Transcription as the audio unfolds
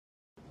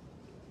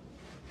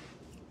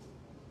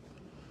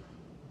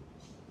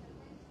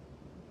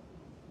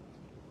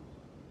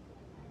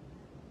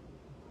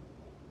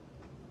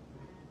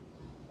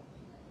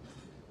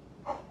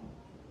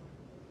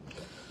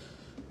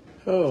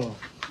Oh,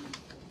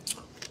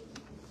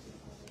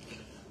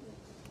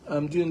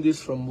 I'm doing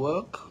this from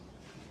work.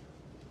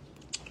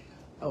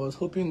 I was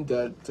hoping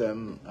that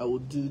I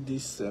would do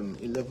this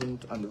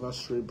 11th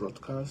anniversary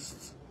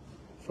broadcast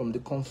from the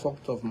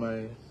comfort of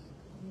my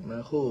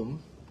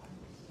home.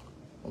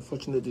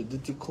 Unfortunately,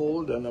 duty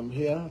called and I'm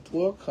here at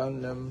work,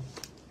 and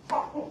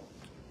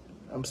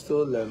I'm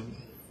still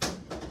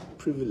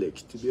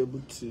privileged to be able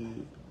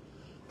to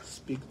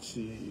speak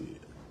to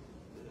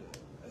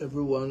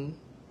everyone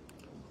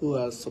who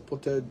has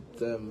supported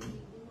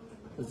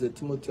the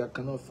Timothy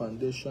Akano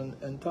Foundation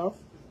NTAF.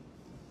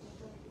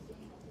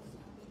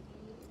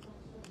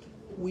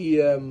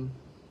 We are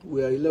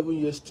 11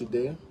 years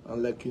today,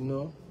 and like you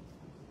know,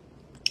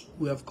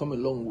 we have come a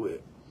long way.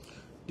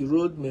 The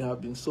road may have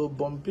been so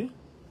bumpy,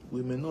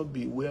 we may not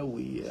be where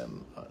we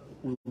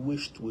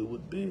wished we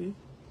would be,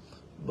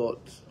 but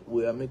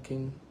we are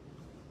making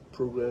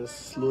progress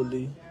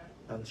slowly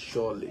and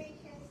surely.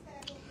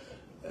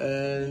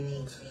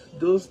 And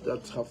those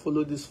that have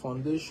followed this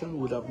foundation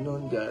would have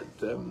known that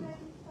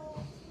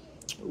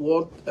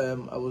what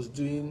I was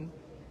doing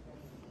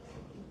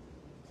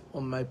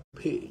on my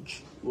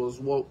page was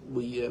what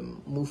we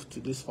moved to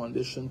this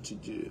foundation to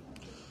do.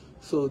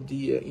 So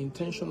the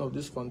intention of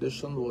this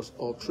foundation was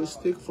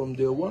altruistic from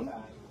day one.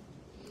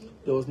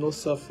 There was no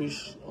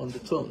selfish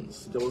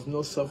undertones. There was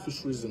no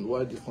selfish reason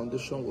why the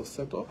foundation was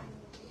set up.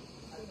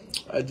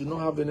 I do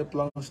not have any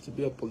plans to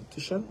be a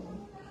politician.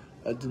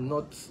 I do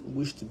not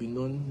wish to be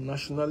known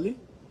nationally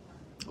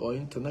or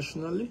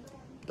internationally.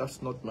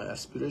 That's not my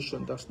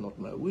aspiration. That's not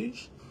my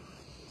wish.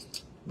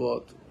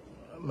 But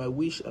my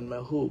wish and my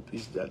hope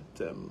is that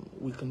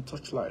we can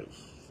touch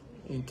lives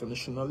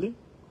internationally.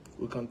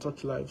 We can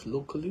touch lives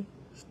locally,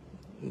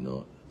 in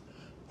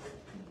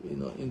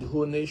the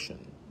whole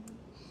nation.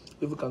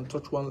 If we can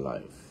touch one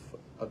life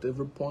at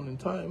every point in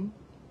time,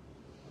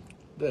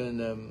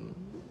 then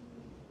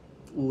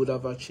we would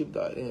have achieved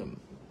our aim.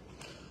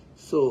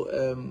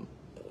 So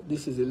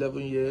this is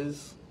 11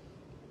 years.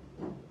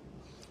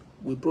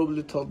 We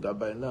probably thought that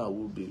by now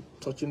we'll be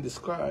touching the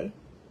sky,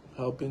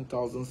 helping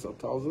thousands and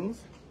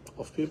thousands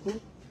of people.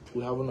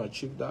 We haven't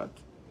achieved that,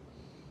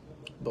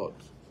 but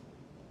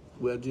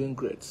we are doing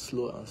great,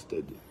 slow and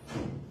steady.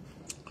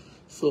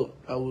 So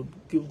I would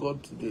give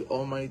God to the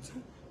Almighty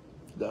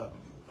that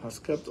has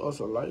kept us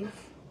alive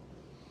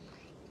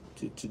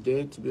to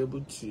today to be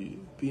able to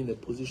be in a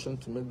position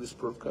to make this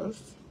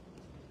broadcast.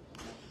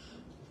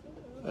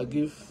 I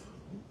give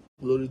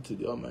glory to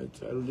the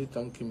Almighty. I really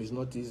thank Him. It's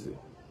not easy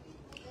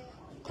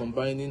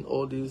combining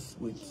all this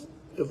with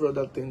every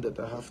other thing that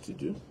I have to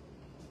do,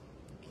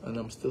 and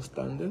I'm still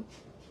standing.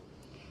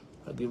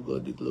 I give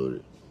God the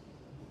glory.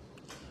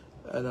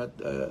 And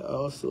I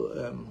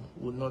also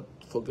would not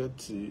forget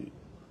to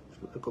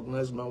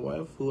recognize my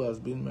wife, who has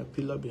been my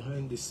pillar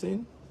behind the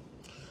scene.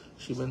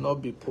 She may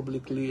not be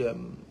publicly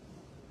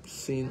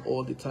seen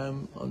all the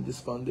time on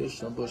this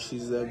foundation, but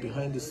she's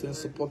behind the scenes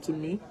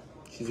supporting me.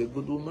 She's a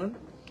good woman.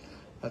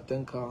 I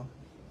thank her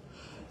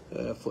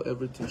for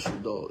everything she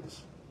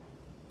does.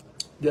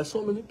 There are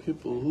so many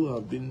people who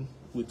have been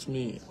with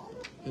me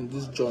in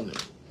this journey,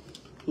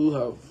 who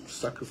have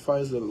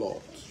sacrificed a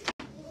lot.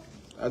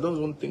 I don't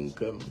even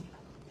think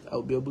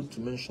I'll be able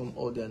to mention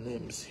all their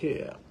names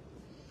here,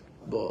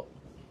 but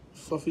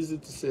suffice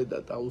it to say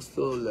that I will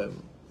still,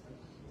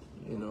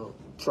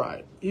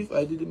 try. If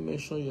I didn't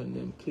mention your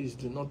name, please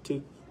do not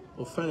take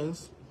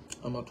offense.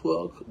 I'm at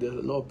work. There's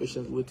a lot of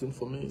patients waiting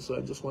for me, so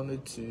I just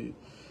wanted to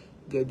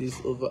get this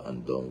over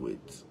and done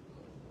with.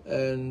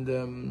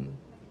 And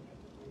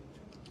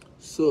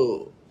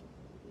so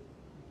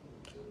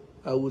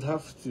I would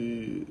have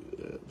to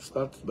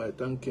start by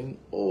thanking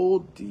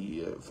all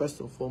the, first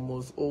and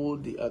foremost, all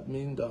the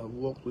admin that have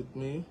worked with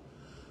me,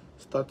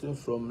 starting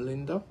from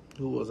Linda,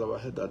 who was our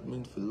head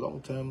admin for a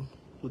long time,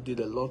 who did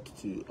a lot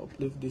to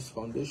uplift this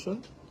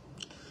foundation,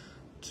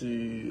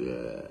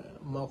 to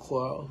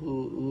Makwa,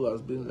 who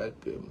has been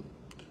like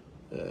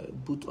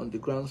boot on the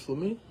ground for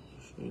me.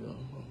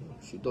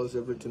 She does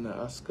everything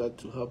I ask her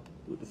to help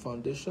with the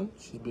foundation.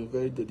 She's been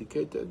very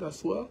dedicated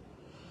as well.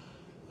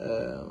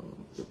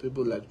 The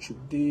people like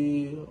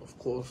Chukdi, of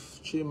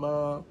course,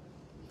 Chima,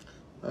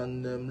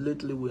 and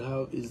lately we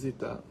have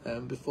Izita.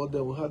 And before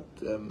that we had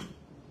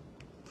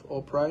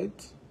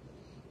Upright,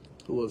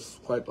 who was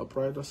quite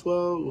upright as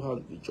well. We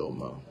had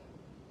Ijoma.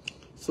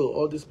 So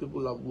all these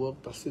people have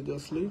worked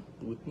assiduously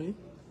with me.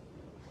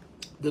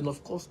 Then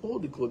of course all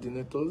the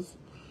coordinators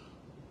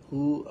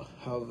who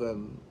have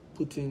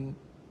put in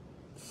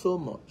so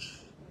much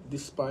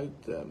despite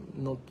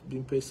not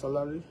being paid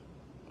salary.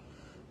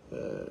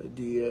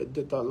 The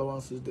data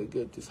allowances they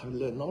get is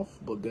hardly enough,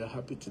 but they're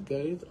happy to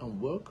get it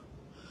and work.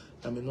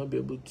 I may not be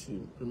able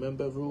to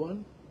remember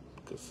everyone,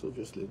 because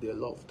obviously there are a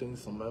lot of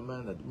things on my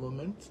mind at the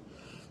moment.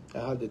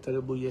 I had a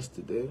terrible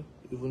yesterday,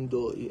 even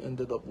though it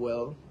ended up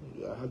well.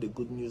 I had the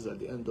good news at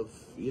the end of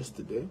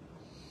yesterday.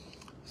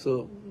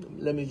 So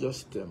let me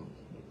just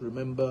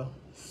remember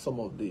some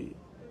of the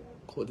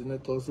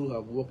coordinators who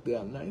have worked day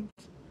and night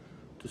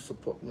to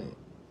support me.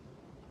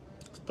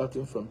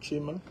 Starting from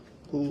Chima,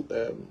 who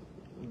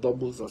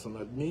doubles as an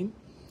admin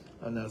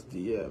and as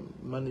the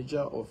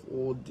manager of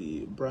all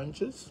the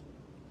branches.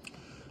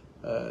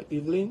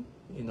 Evelyn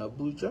in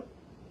Abuja,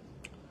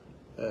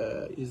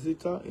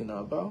 Izita in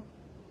Aba,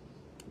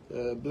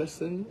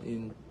 Blessing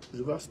in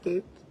River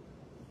State,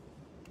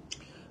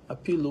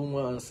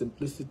 Apiluma and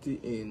Simplicity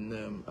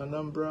in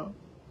Anambra,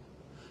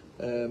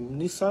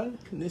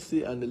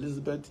 Nisi and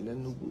Elizabeth in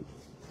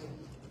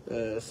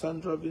Enugu,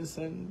 Sandra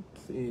Vincent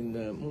in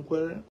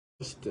Nkwere.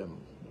 Just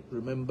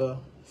remember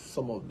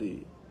some of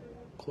the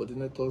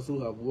coordinators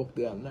who have worked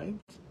there at night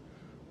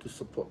to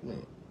support me,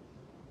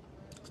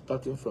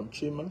 starting from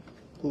Chima,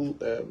 who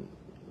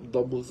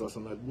doubles as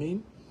an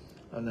admin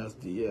and as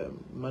the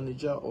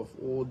manager of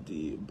all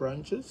the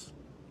branches,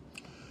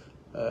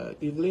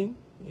 Evelyn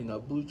in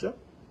Abuja,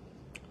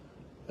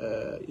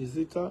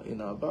 Izita in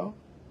Aba,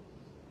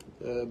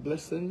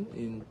 Blessing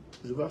in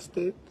River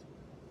State,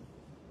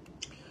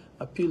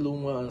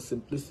 Apiluma and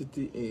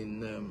Simplicity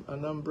in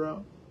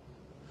Anambra,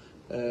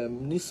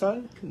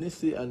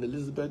 Nisi and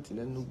Elizabeth in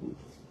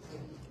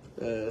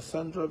Enugu,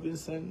 Sandra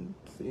Vincent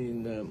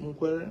in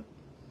Nkwere,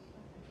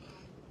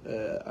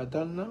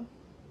 Adana,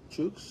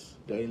 Chooks,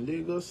 they're in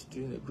Lagos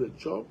doing a great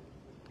job.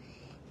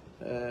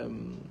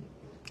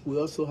 We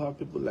also have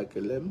people like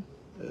Elem,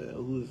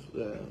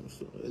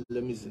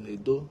 Elem is in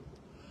Edo,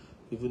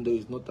 even though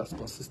he's not as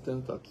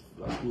consistent as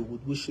we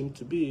would wish him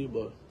to be,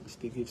 but he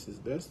still gives his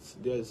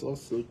best. There is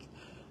also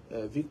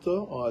Victor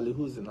or Ali,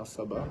 who's in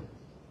Asaba,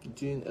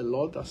 doing a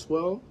lot as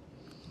well.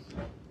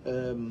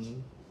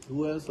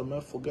 Who else am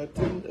I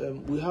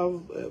forgetting? We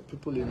have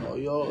people in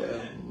Oyo,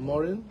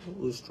 Maureen,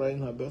 who is trying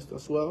her best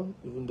as well,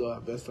 even though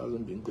her best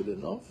hasn't been good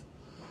enough.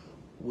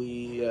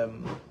 We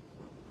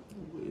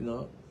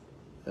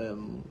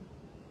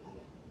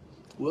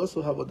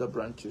also have other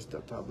branches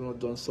that have not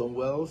done so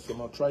well.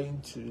 Some are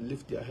trying to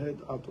lift their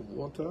head out of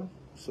water,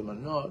 some are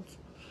not.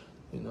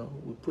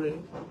 We pray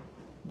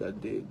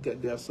that they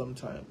get there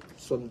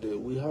someday.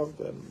 We have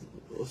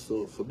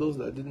also, for those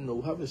that didn't know,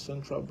 we have a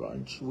central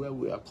branch where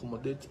we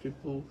accommodate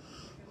people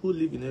who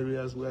live in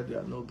areas where there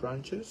are no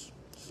branches.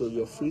 So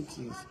you're free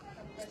to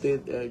stay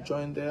there,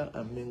 join there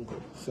and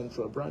mingle.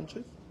 Central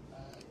branches.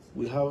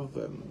 We have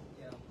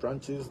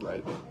branches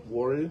like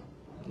Warri,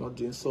 not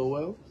doing so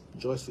well.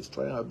 Joyce is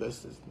trying her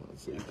best,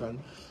 so you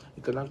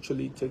can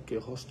actually take a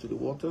horse to the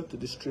water, to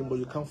the stream, but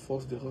you can't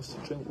force the horse to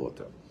drink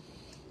water.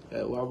 We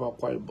have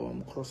Akwa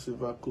Ibom, Cross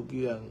River,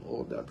 Kogi, and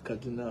all that,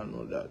 Kaduna, and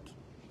all that.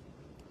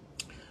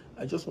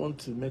 I just want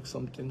to make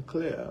something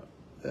clear.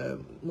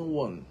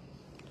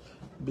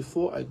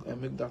 Before I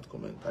make that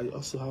comment, I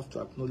also have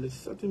to acknowledge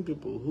certain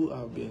people who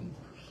have been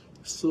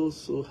so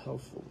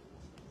helpful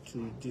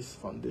to this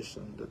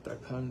foundation that I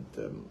can't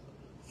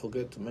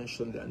forget to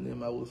mention their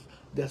name.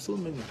 There are so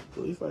many,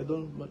 so if I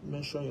don't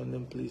mention your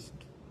name, please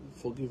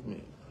forgive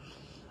me.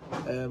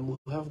 We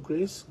have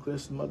Grace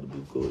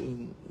Madubuko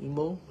in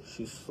Imo.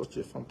 She's such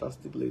a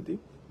fantastic lady.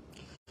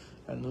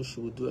 I know she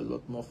will do a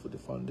lot more for the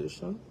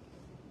foundation.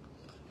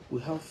 We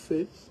have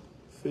Faith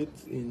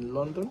in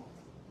London.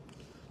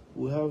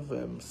 We have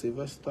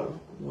Sylvester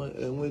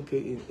Nweke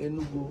in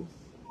Enugu.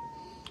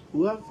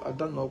 We have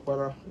Adan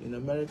Okpara in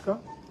America.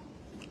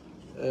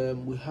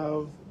 We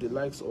have the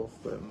likes of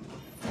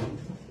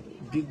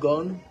Big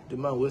Gun, the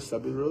man West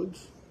Sabi Road,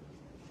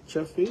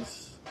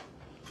 Chefis,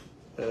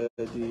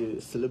 the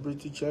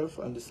celebrity chef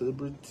and the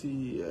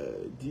celebrity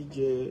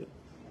DJ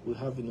we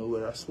have in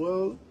Owerri as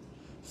well.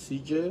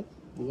 CJ,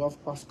 we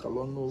have Pascal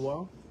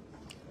Onowa,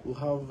 we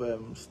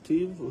have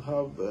Steve, we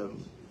have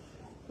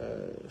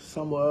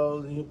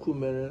Samuel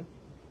Nkumere,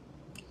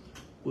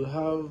 we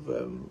have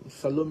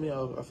Salome,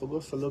 I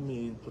forgot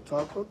Salome in Port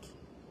Harcourt,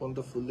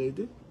 wonderful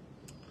lady.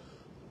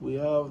 We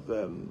have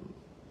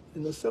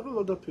several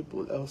other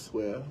people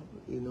elsewhere,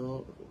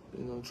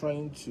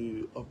 trying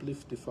to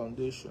uplift the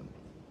foundation.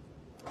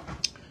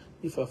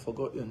 If I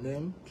forgot your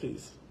name,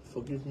 please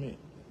forgive me.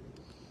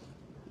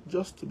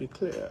 Just to be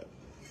clear,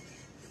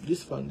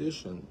 this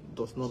foundation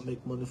does not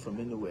make money from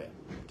anywhere.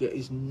 There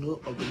is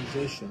no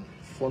organization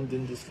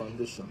funding this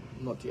foundation,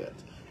 not yet.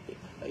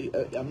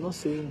 I'm not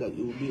saying that it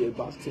will be a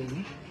bad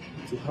thing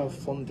to have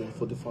funding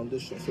for the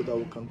foundation so that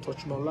we can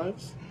touch more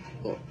lives,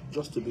 but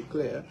just to be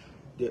clear,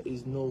 there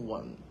is no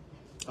one,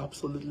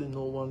 absolutely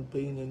no one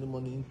paying any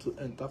money into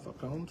NTAF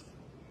account,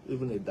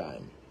 even a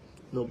dime,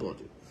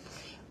 nobody.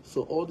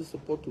 So all the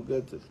support we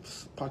get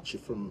is patchy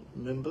from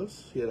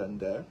members here and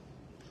there,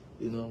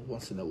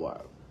 once in a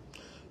while.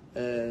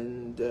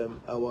 And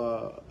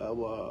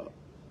our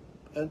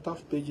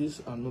NTAF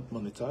pages are not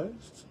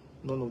monetized.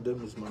 None of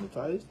them is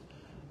monetized.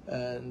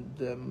 And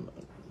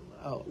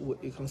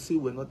you can see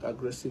we're not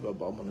aggressive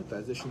about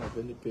monetization of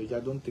any page. I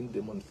don't think they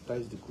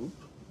monetize the group.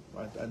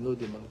 Right? I know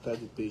they monetize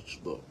the page,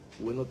 but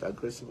we're not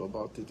aggressive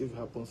about it. If it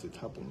happens, it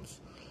happens.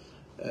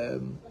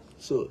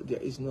 So there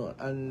is no.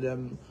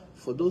 And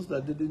for those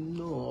that didn't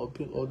know,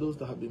 or those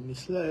that have been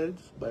misled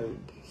by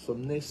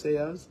some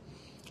naysayers,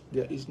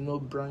 there is no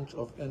branch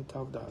of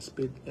NTAF that has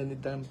paid any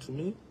dime to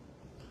me.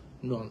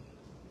 None.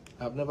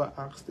 I've never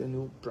asked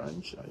any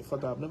branch. In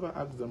fact, I've never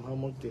asked them how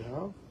much they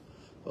have.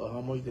 or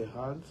how much they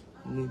had.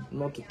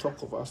 Not to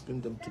talk of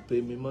asking them to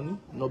pay me money.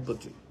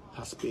 Nobody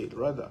has paid.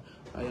 Rather,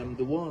 I am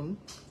the one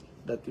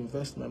that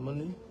invests my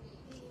money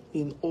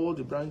in all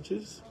the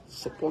branches,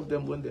 support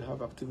them when they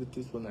have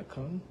activities when I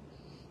can,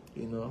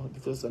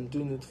 because I'm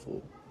doing it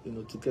for,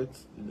 to get,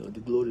 the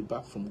glory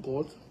back from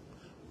God,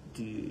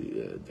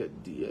 to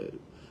get the,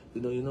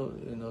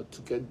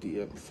 to get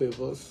the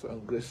favors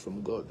and grace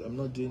from God. I'm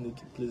not doing it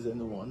to please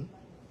anyone.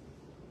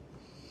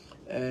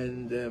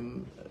 And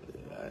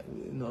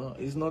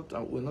it's not.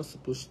 We're not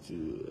supposed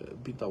to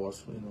beat our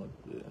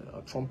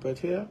trumpet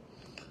here.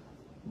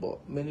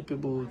 But many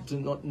people do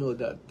not know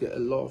that there are a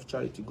lot of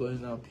charity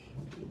going on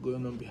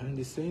behind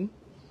the scene.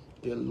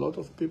 There are a lot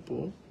of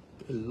people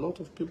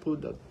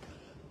that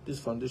this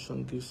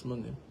foundation gives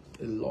money,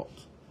 a lot,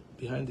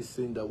 behind the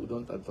scene that we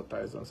don't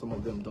advertise, and some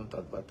of them don't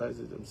advertise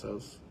it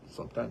themselves.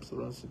 Sometimes it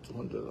runs into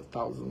hundreds of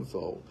thousands,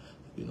 or,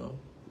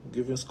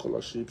 giving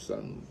scholarships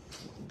and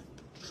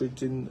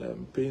treating,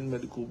 paying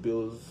medical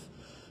bills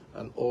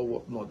and all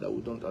whatnot that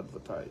we don't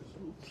advertise.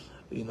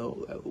 We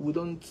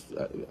don't,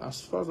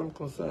 as far as I'm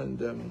concerned,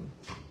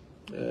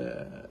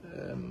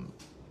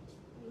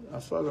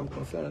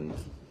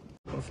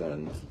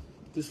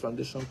 this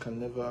foundation can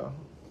never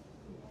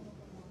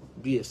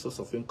be a source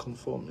of income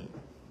for me.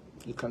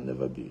 It can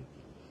never be.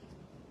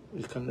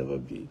 It can never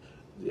be.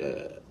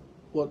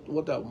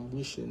 What I'm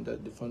wishing,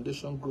 that the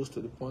foundation grows to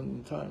the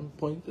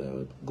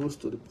goes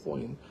to the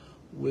point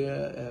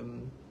where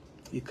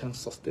it can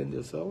sustain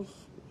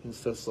itself,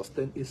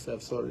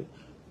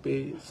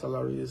 pay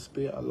salaries,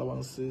 pay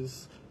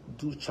allowances,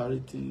 do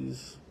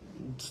charities,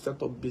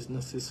 set up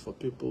businesses for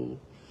people,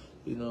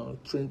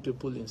 train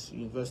people in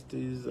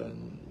universities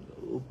and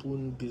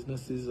open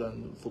businesses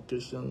and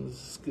vocations,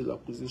 skill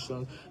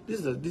acquisition.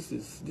 These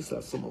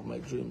are some of my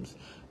dreams.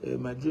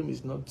 My dream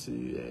is not to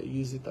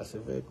use it as a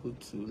vehicle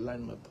to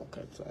line my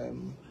pocket.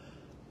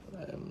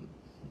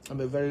 I'm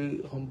a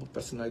very humble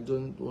person. I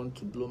don't want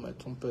to blow my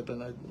trumpet,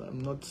 and I'm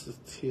not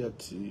here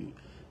to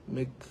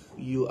make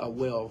you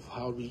aware of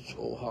how rich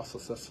or how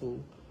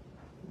successful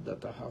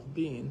that I have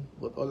been.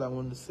 But all I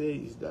want to say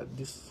is that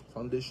this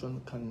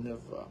foundation can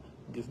never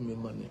give me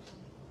money.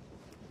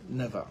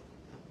 Never.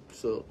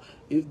 So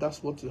if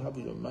that's what you have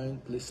in your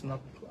mind, please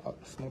snap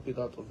it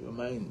out of your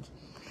mind.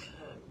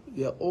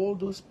 Yeah, all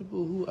those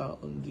people who are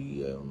on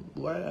the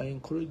why I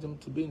encourage them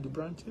to be in the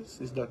branches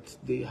is that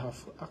they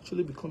have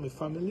actually become a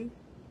family.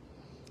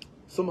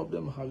 Some of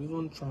them have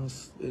even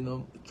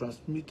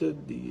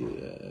transmuted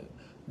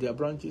their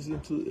branches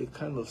into a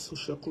kind of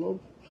social club.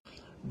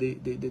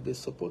 They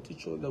support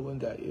each other when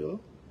they are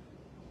ill.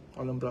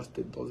 Anambra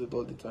State does it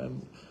all the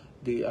time.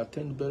 They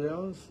attend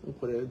burials.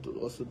 Ukere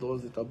also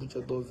does it.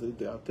 Abuja does it.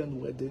 They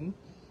attend weddings.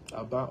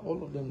 Aba,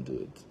 all of them do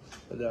it.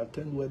 They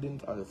attend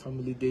weddings as a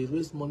family. They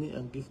raise money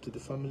and give to the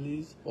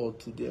families or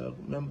to their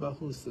member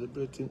who is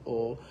celebrating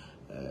or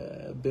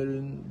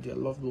burying their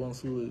loved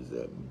ones who is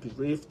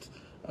bereaved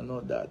and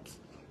all that.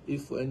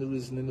 If for any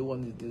reason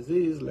anyone is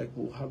diseased, like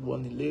we had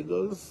one in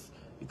Lagos,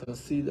 you can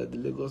see that the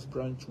Lagos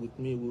branch with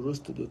me, we rose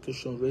to the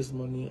occasion, raised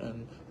money,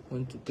 and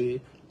went to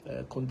pay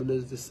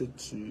condolence visit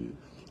to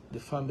the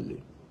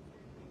family.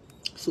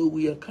 So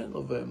we are kind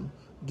of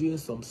doing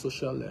some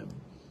social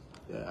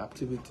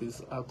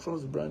activities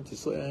across branches.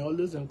 So I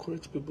always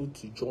encourage people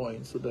to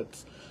join so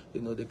that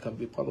they can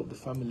be part of the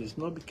family. It's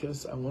not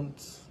because I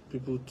want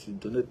people to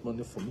donate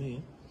money for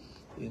me.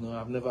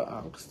 I've never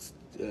asked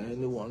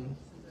anyone.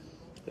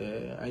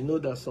 I know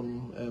that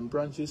some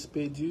branches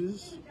pay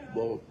dues,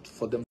 but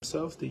for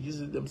themselves, they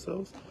use it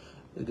themselves.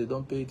 They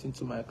don't pay it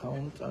into my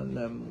account, and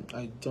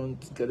I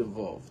don't get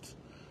involved.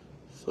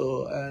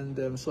 So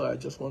so I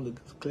just want to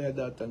clear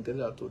that and get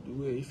it out of the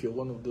way. If you're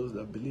one of those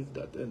that believe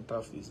that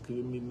NTAF is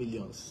giving me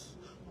millions,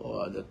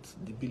 or that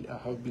I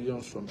have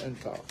billions from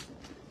NTAF,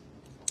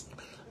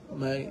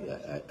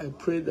 I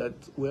pray that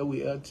where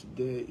we are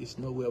today is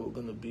not where we're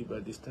going to be by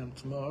this time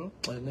tomorrow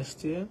or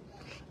next year.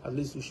 At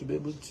least we should be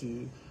able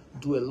to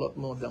do a lot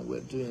more than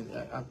we're doing.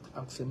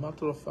 As a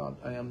matter of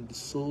fact, I am the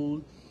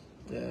sole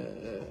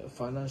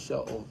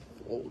financial of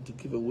all the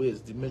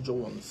giveaways, the major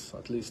ones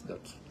at least,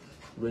 that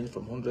range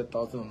from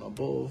 100,000 and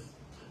above.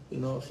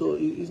 So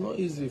it's not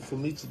easy for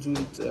me to do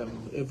it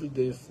every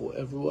day for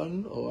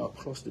everyone or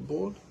across the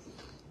board,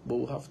 but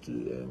we have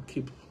to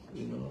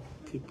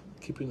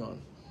keeping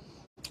on.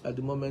 At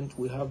the moment,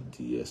 we have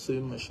the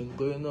sewing machine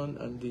going on,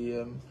 and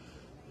the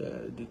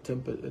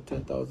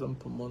 10,000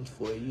 per month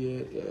for a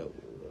year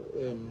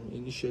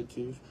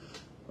initiative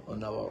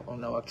on our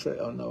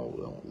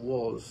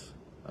walls,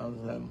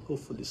 and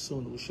hopefully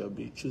soon we shall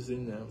be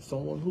choosing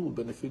someone who will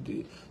benefit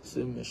the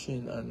sewing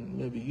machine and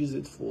maybe use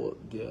it for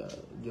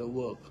their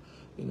work.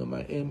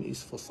 My aim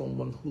is for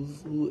someone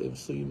who a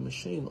sewing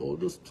machine, all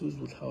those tools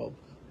would help,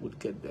 would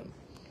get them.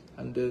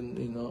 And then,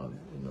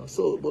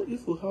 so, but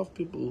if we have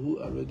people who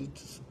are ready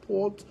to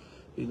support,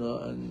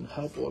 and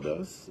help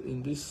others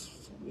in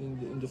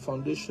the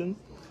foundation,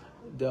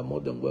 they are more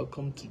than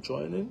welcome to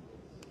join in.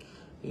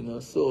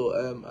 So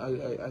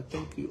I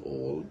thank you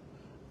all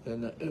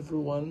and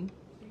everyone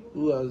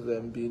who has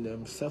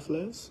been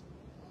selfless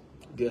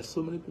There are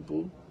so many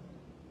people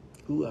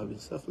who have been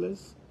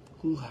selfless,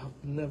 who have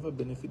never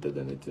benefited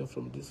anything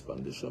from this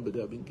foundation, but they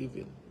have been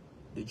giving.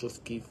 They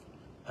just give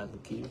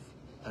and give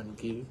and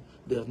give.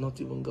 They have not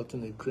even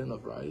gotten a grain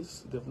of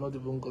rice. They have not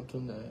even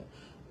gotten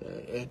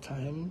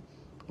airtime,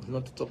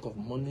 not to talk of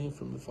money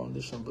from the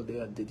foundation, but they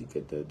are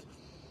dedicated.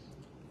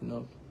 You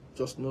know,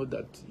 just know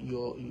that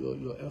your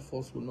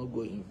efforts will not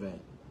go in vain.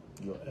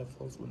 Your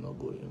efforts will not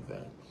go in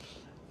vain.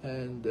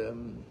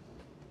 And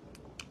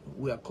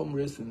we are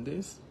comrades in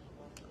this.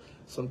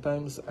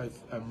 Sometimes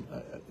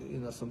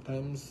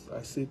sometimes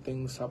I see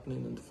things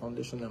happening in the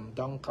foundation. I'm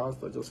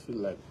downcast. I just feel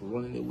like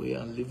running away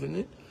and leaving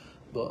it.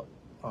 But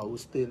I will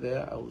stay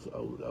there. I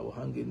will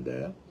hang in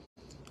there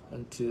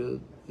until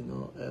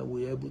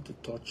we're able to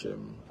touch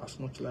as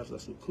much lives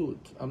as we could.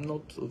 I'm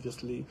not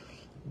obviously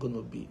going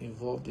to be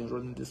involved in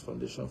running this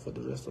foundation for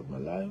the rest of my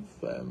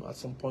life. At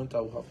some point,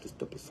 I will have to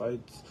step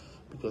aside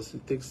because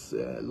it takes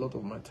a lot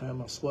of my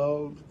time as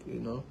well.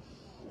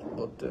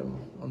 But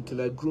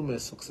until I groom a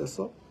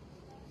successor,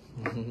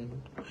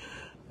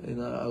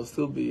 I'll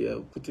still be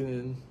putting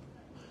in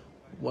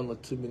 1 or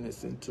 2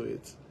 minutes into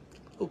it.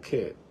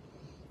 Okay,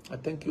 I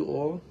thank you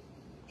all.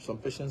 Some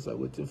patients are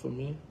waiting for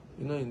me.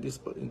 In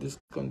this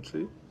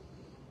country,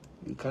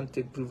 you can't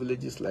take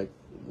privileges like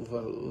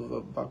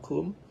over back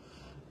home.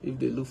 If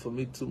they look for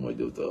me too much,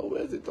 they'll say, "Oh,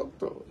 where's the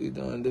doctor?"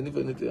 And then if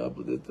anything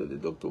happens, they tell the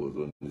doctor was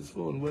on his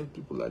phone when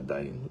people are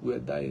dying. We're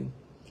dying.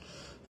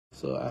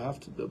 So I have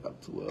to go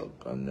back to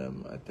work, and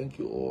I thank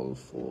you all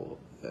for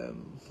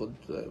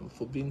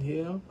being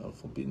here and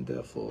for being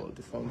there for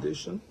the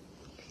foundation.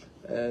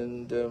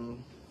 And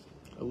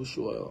I wish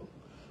you well,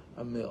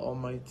 and may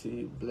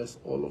Almighty bless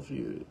all of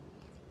you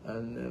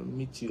and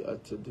meet you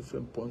at your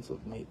different points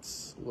of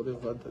needs.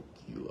 Whatever that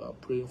you are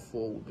praying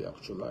for will be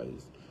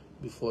actualized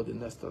before the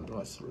next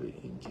anniversary.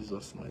 In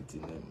Jesus' mighty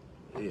name,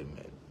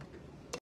 amen.